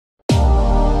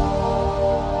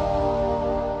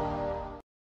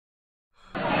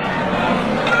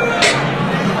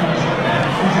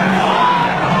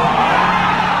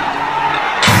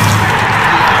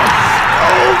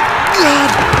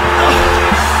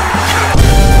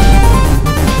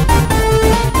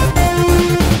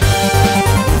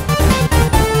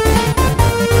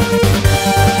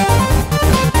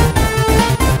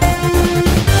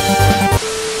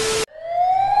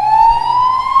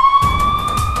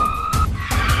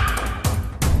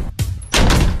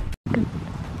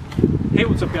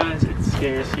guys, it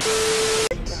scares you.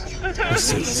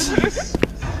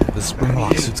 The spring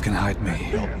lock suits can hide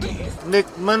me.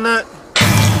 Nick, my nut.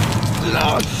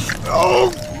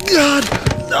 Oh, God.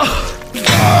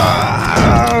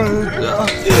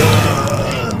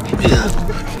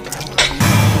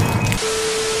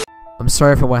 I'm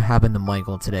sorry for what happened to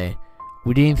Michael today.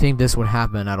 We didn't think this would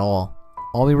happen at all.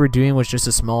 All we were doing was just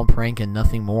a small prank and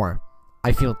nothing more.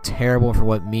 I feel terrible for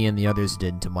what me and the others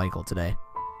did to Michael today.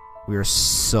 We are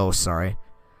so sorry.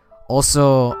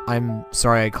 Also, I'm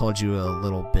sorry I called you a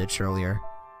little bitch earlier.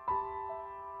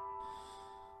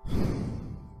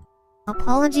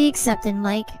 Apology accepted,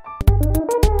 Mike.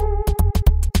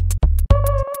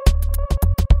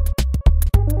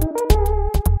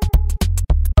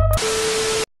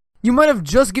 You might have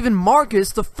just given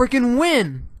Marcus the frickin'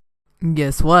 win!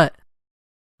 Guess what?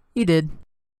 He did.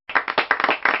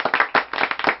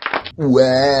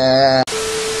 Wow.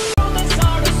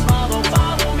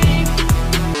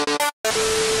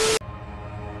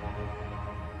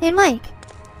 Hey, Mike.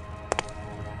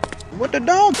 What the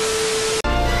dog?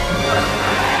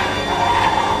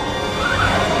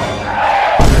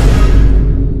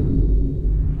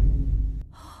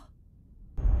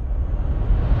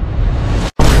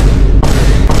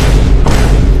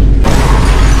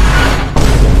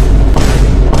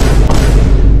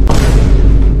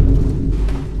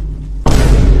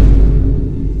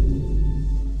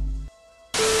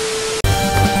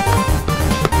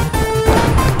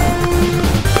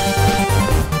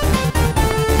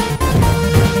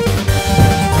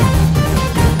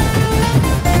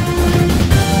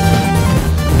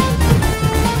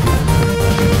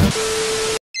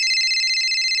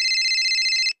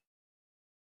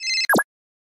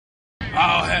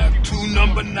 I'll have 2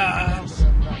 number 9s,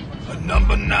 a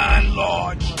number 9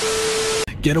 large.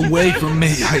 Get away from me,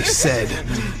 I said. Help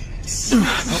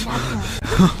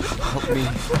me.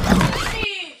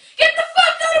 Get the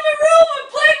fuck out of my room and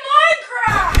play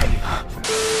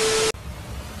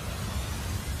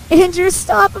Minecraft! Andrew,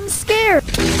 stop! I'm scared!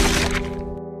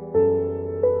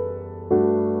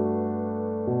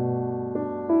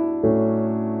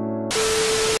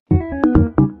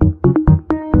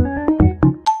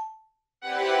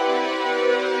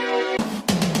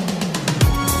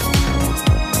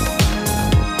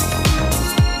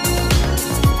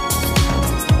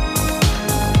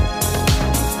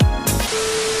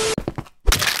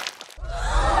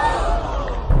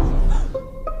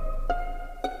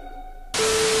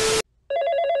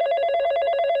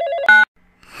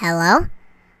 Hello?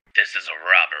 This is a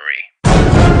robbery.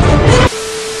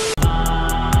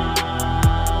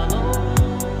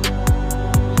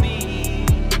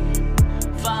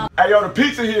 Hey, yo, the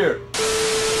pizza here.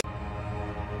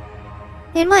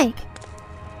 Hey, Mike.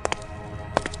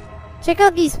 Check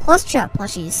out these plush trap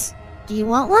plushies. Do you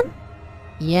want one?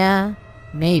 Yeah,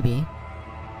 maybe.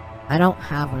 I don't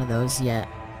have one of those yet.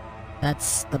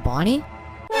 That's the Bonnie?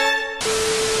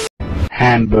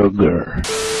 Hamburger.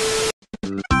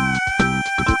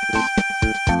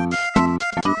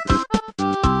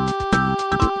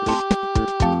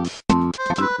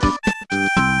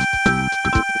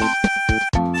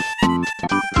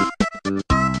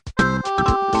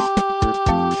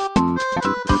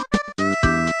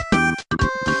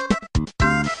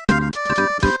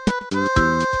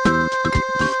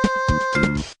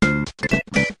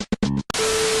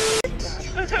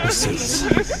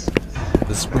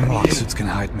 The spring lock suits can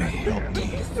hide me.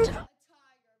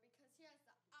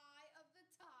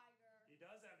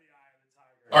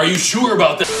 Are you sure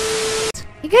about that?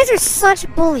 You guys are such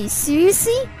bullies.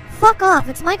 Seriously? Fuck off.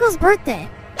 It's Michael's birthday.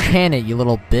 Can it, you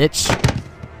little bitch.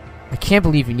 I can't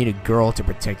believe you need a girl to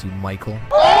protect you, Michael.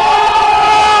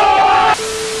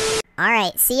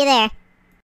 Alright, see you there.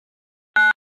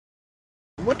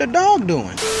 What the dog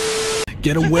doing?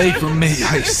 Get away from me,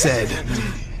 I said.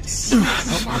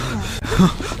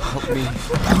 Help me.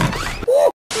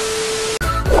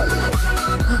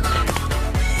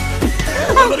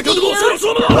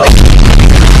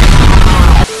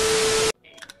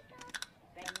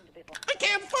 I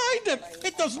can't find it.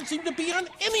 It doesn't seem to be on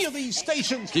any of these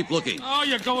stations. Keep looking. Oh,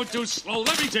 you're going too slow.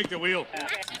 Let me take the wheel.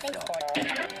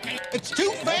 It's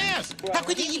too fast. How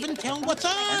could you even tell what's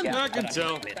on? I can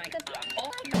tell. There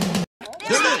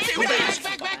it is.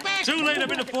 Go back. Too late.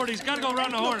 I'm in the 40s. Gotta go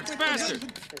around the horn. It's faster.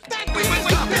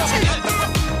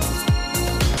 Wait.